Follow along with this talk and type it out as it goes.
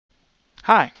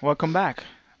Hi, welcome back.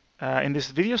 In this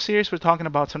video series, we're talking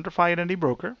about Centrify Identity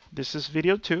Broker. This is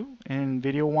video 2. In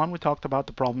video 1, we talked about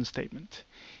the problem statement.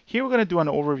 Here, we're going to do an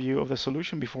overview of the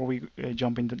solution before we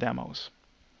jump into demos.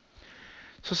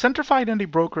 So Centrify Identity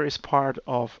Broker is part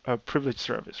of a privilege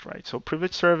service, right? So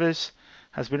privilege service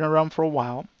has been around for a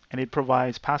while, and it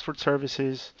provides password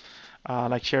services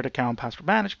like shared account password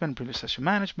management, privilege session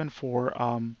management for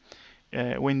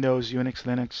Windows, Unix,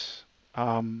 Linux,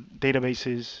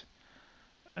 databases,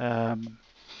 um,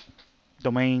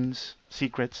 domains,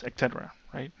 secrets, etc.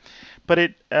 Right?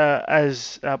 But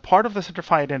as part of the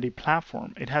Centrify Identity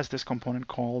platform, it has this component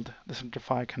called the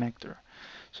Centrify Connector.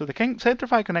 So the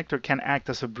Centrify Connector can act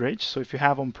as a bridge. So if you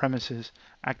have on-premises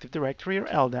Active Directory or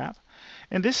LDAP,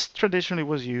 and this traditionally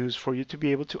was used for you to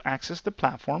be able to access the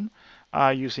platform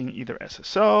using either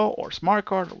SSO or smart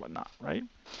card or whatnot, right?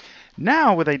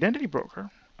 Now with Identity Broker,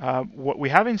 what we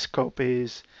have in scope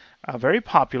is a very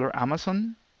popular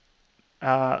Amazon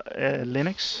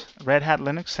Linux, Red Hat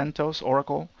Linux, CentOS,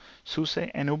 Oracle, SUSE,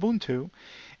 and Ubuntu.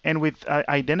 And with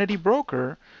Identity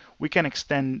Broker, we can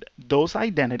extend those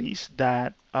identities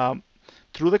that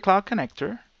through the cloud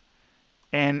connector,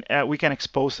 and we can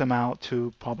expose them out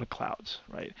to public clouds,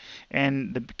 right?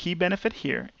 And the key benefit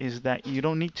here is that you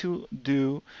don't need to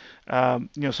do, some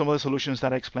of the solutions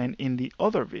that I explained in the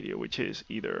other video, which is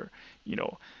either,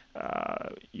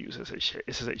 use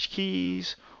SSH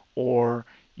keys or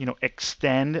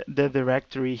extend the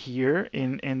directory here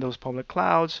in those public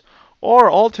clouds,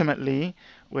 or ultimately,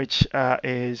 which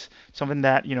is something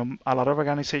that a lot of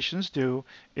organizations do,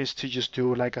 is to just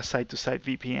do like a site-to-site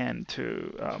VPN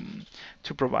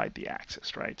to provide the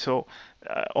access, right? So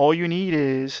all you need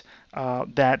is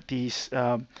that these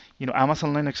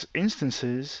Amazon Linux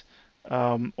instances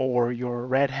or your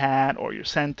Red Hat or your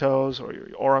CentOS or your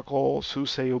Oracle,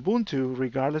 SUSE, Ubuntu,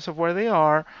 regardless of where they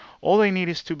are, all they need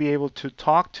is to be able to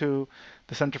talk to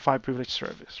the Centrify Privilege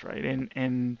Service, right?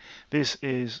 And this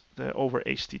is over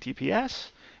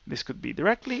HTTPS. This could be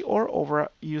directly or over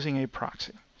using a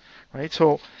proxy, right?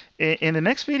 So in the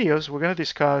next videos, we're going to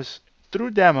discuss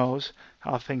through demos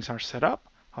how things are set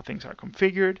up, how things are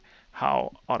configured,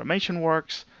 how automation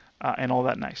works, and all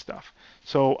that nice stuff.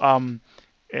 So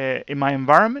in my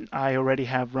environment, I already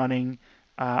have running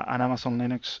an Amazon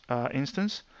Linux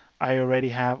instance. I already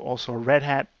have also a Red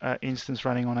Hat instance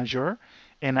running on Azure,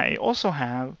 and I also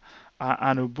have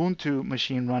an Ubuntu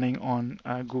machine running on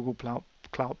Google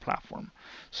Cloud Platform.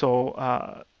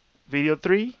 So video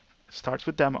 3 starts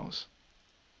with demos.